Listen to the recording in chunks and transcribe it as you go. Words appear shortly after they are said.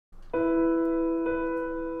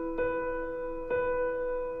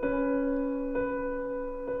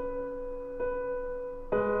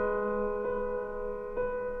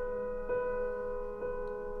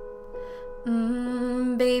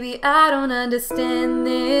Baby, I don't understand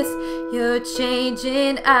this. You're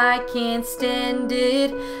changing, I can't stand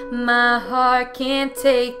it. My heart can't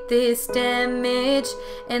take this damage,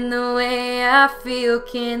 and the way I feel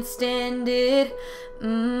can't stand it.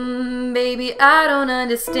 Baby, I don't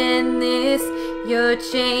understand this. You're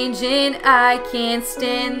changing, I can't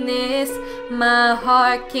stand this. My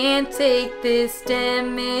heart can't take this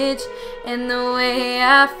damage, and the way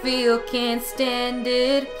I feel can't stand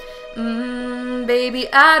it. Baby,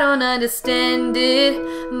 I don't understand it.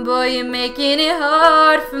 Boy, you're making it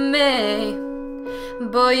hard for me.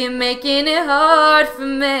 Boy, you're making it hard for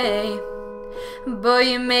me. Boy,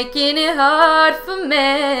 you're making it hard for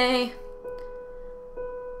me.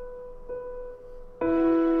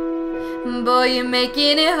 Boy, you're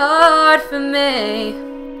making it hard for me.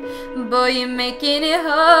 Boy, you're making it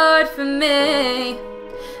hard for me.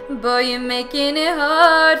 Boy, you're making it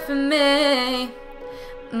hard for me.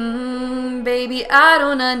 Baby, I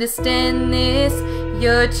don't understand this.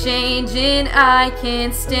 You're changing, I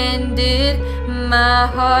can't stand it. My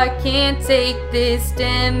heart can't take this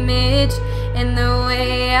damage, and the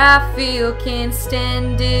way I feel can't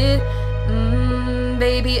stand it.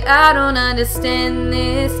 Baby, I don't understand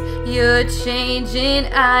this. You're changing,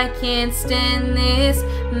 I can't stand this.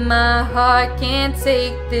 My heart can't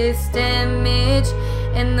take this damage,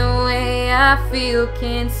 and the way I feel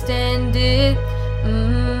can't stand it.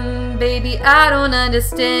 Baby, I don't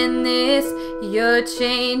understand this. You're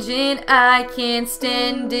changing, I can't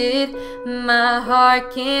stand it. My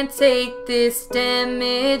heart can't take this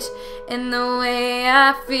damage, and the way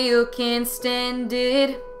I feel can't stand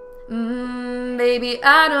it. Baby,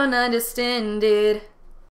 I don't understand it.